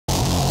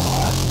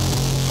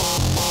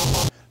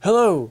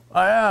Hello,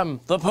 I am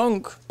the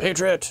punk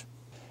patriot.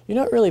 You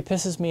know what really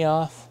pisses me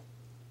off?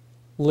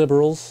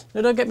 Liberals.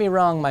 Now don't get me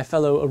wrong, my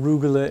fellow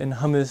arugula and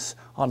hummus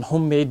on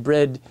homemade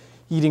bread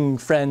eating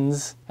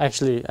friends.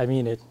 Actually, I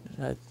mean it.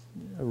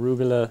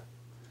 Arugula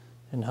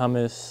and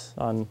hummus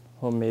on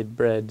homemade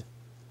bread.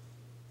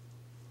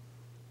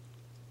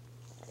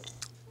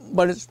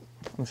 But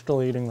I'm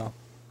still eating though.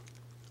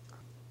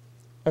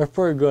 It's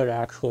pretty good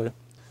actually.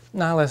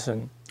 Now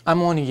listen,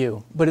 I'm one of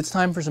you, but it's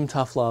time for some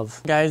tough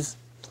love. Guys,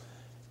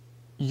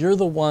 you're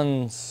the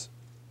ones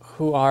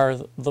who are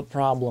the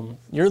problem.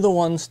 You're the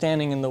ones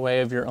standing in the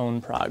way of your own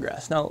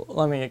progress. Now,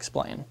 let me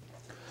explain.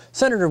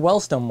 Senator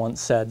Wellstone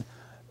once said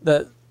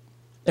that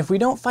if we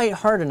don't fight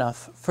hard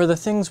enough for the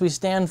things we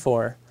stand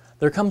for,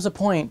 there comes a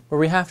point where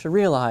we have to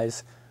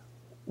realize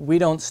we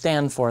don't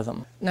stand for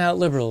them. Now,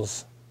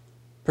 liberals,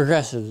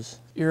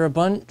 progressives, you're a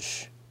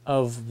bunch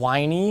of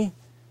whiny,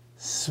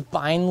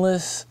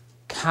 spineless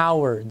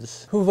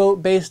cowards who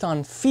vote based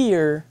on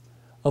fear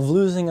of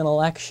losing an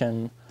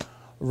election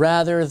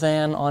rather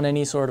than on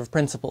any sort of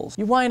principles.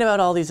 You whine about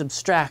all these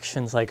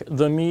abstractions like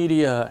the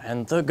media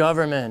and the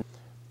government,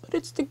 but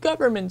it's the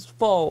government's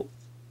fault.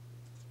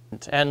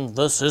 And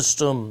the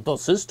system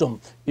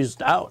is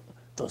down.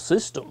 The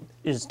system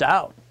is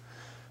down.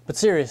 But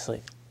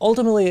seriously,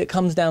 ultimately it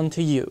comes down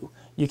to you.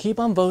 You keep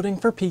on voting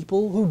for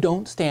people who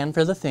don't stand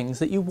for the things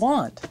that you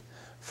want.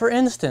 For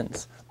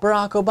instance,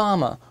 Barack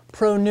Obama,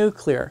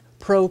 pro-nuclear,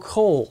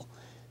 pro-coal,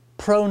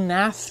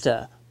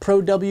 pro-NAFTA,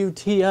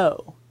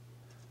 pro-WTO.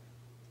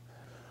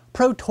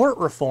 Pro-tort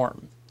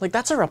reform. Like,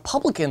 that's a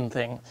Republican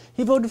thing.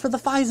 He voted for the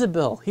FISA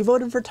bill. He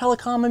voted for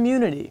telecom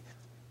immunity.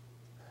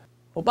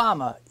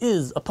 Obama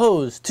is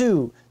opposed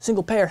to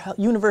single-payer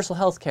universal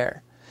health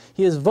care.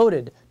 He has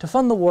voted to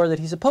fund the war that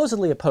he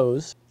supposedly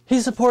opposed. He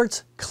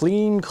supports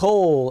clean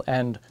coal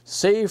and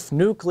safe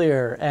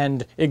nuclear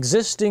and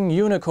existing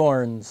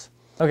unicorns.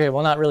 Okay,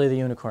 well, not really the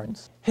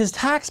unicorns. His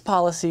tax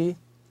policy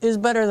is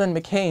better than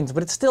McCain's,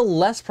 but it's still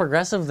less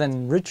progressive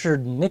than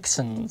Richard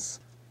Nixon's.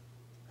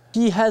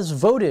 He has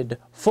voted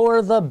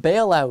for the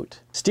bailout,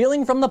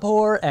 stealing from the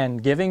poor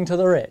and giving to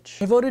the rich.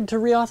 He voted to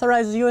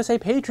reauthorize the USA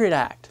Patriot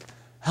Act.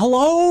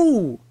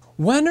 Hello!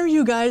 When are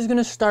you guys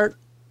gonna start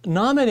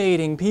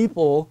nominating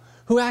people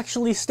who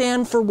actually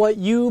stand for what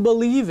you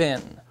believe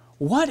in?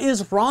 What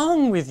is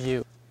wrong with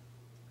you?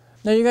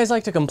 Now, you guys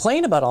like to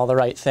complain about all the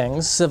right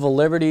things: civil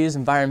liberties,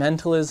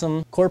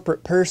 environmentalism,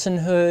 corporate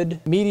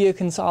personhood, media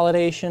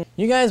consolidation.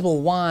 You guys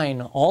will whine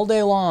all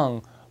day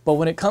long, but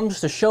when it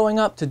comes to showing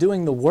up to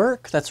doing the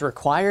work that's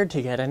required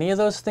to get any of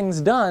those things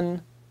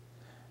done,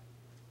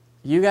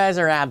 you guys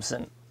are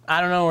absent. I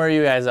don't know where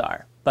you guys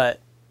are, but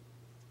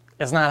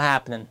it's not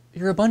happening.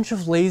 You're a bunch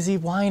of lazy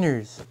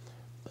whiners.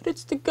 But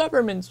it's the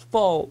government's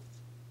fault.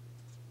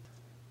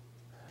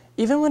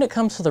 Even when it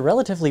comes to the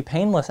relatively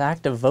painless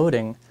act of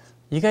voting,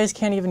 you guys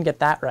can't even get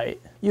that right.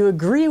 You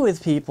agree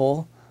with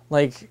people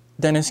like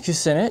Dennis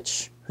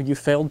Kucinich, who you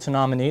failed to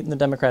nominate in the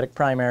Democratic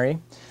primary,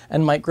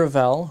 and Mike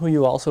Gravel, who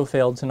you also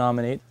failed to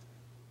nominate.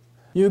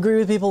 You agree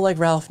with people like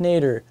Ralph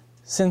Nader,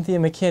 Cynthia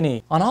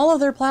McKinney, on all of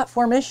their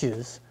platform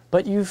issues,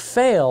 but you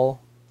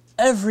fail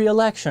every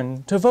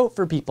election to vote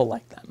for people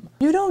like them.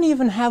 You don't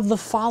even have the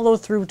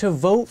follow-through to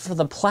vote for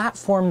the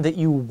platform that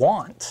you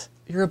want.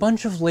 You're a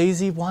bunch of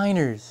lazy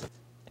whiners.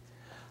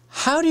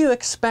 How do you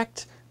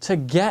expect to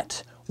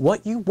get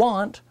what you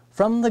want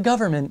from the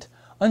government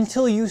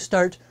until you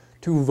start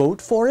to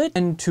vote for it,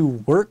 and to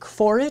work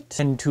for it,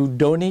 and to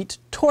donate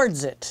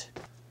towards it?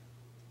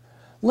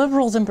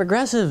 Liberals and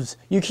progressives,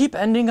 you keep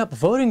ending up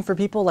voting for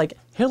people like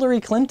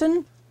Hillary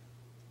Clinton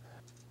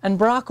and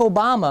Barack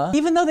Obama,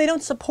 even though they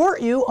don't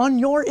support you on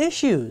your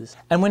issues.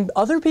 And when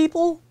other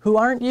people who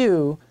aren't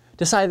you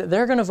decide that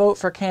they're going to vote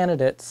for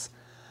candidates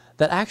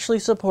that actually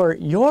support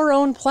your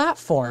own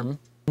platform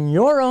and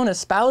your own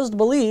espoused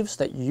beliefs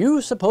that you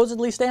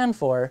supposedly stand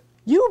for,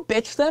 you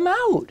bitch them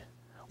out.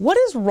 What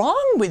is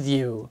wrong with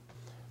you?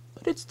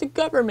 But it's the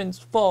government's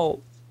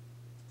fault.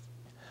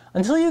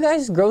 Until you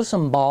guys grow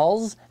some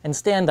balls and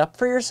stand up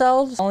for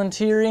yourselves,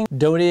 volunteering,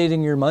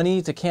 donating your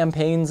money to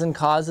campaigns and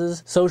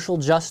causes, social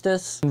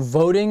justice, and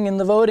voting in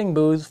the voting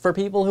booth for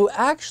people who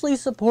actually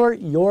support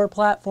your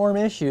platform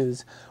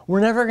issues, we're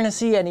never going to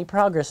see any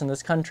progress in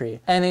this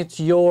country. And it's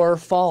your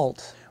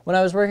fault. When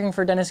I was working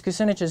for Dennis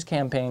Kucinich's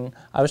campaign,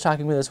 I was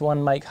talking with this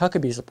one Mike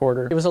Huckabee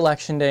supporter. It was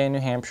election day in New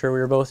Hampshire. We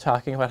were both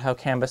talking about how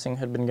canvassing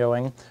had been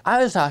going.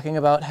 I was talking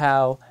about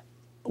how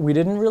we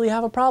didn't really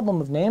have a problem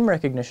of name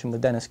recognition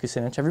with Dennis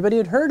Kucinich. Everybody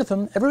had heard of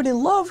him. Everybody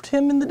loved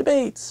him in the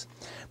debates.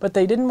 But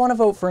they didn't want to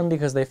vote for him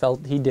because they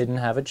felt he didn't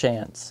have a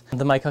chance.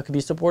 The Mike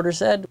Huckabee supporter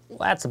said, well,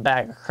 that's a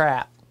bag of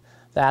crap.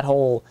 That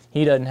whole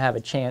he doesn't have a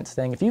chance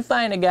thing. If you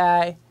find a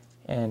guy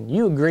and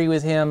you agree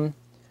with him,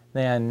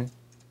 then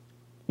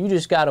you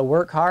just got to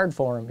work hard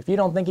for him. If you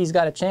don't think he's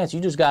got a chance, you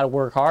just got to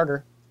work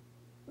harder.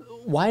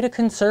 Why do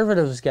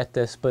conservatives get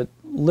this, but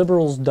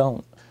liberals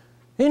don't?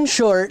 In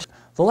short,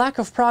 the lack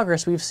of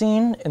progress we've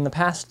seen in the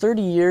past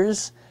 30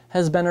 years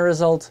has been a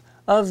result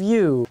of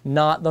you,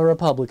 not the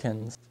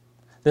Republicans.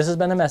 This has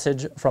been a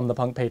message from the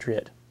Punk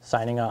Patriot,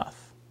 signing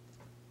off.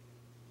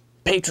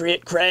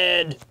 Patriot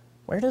cred.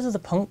 Where does the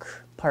punk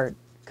part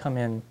come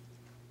in?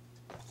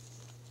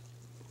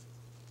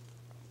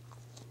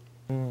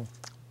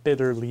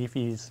 Bitter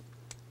leafies.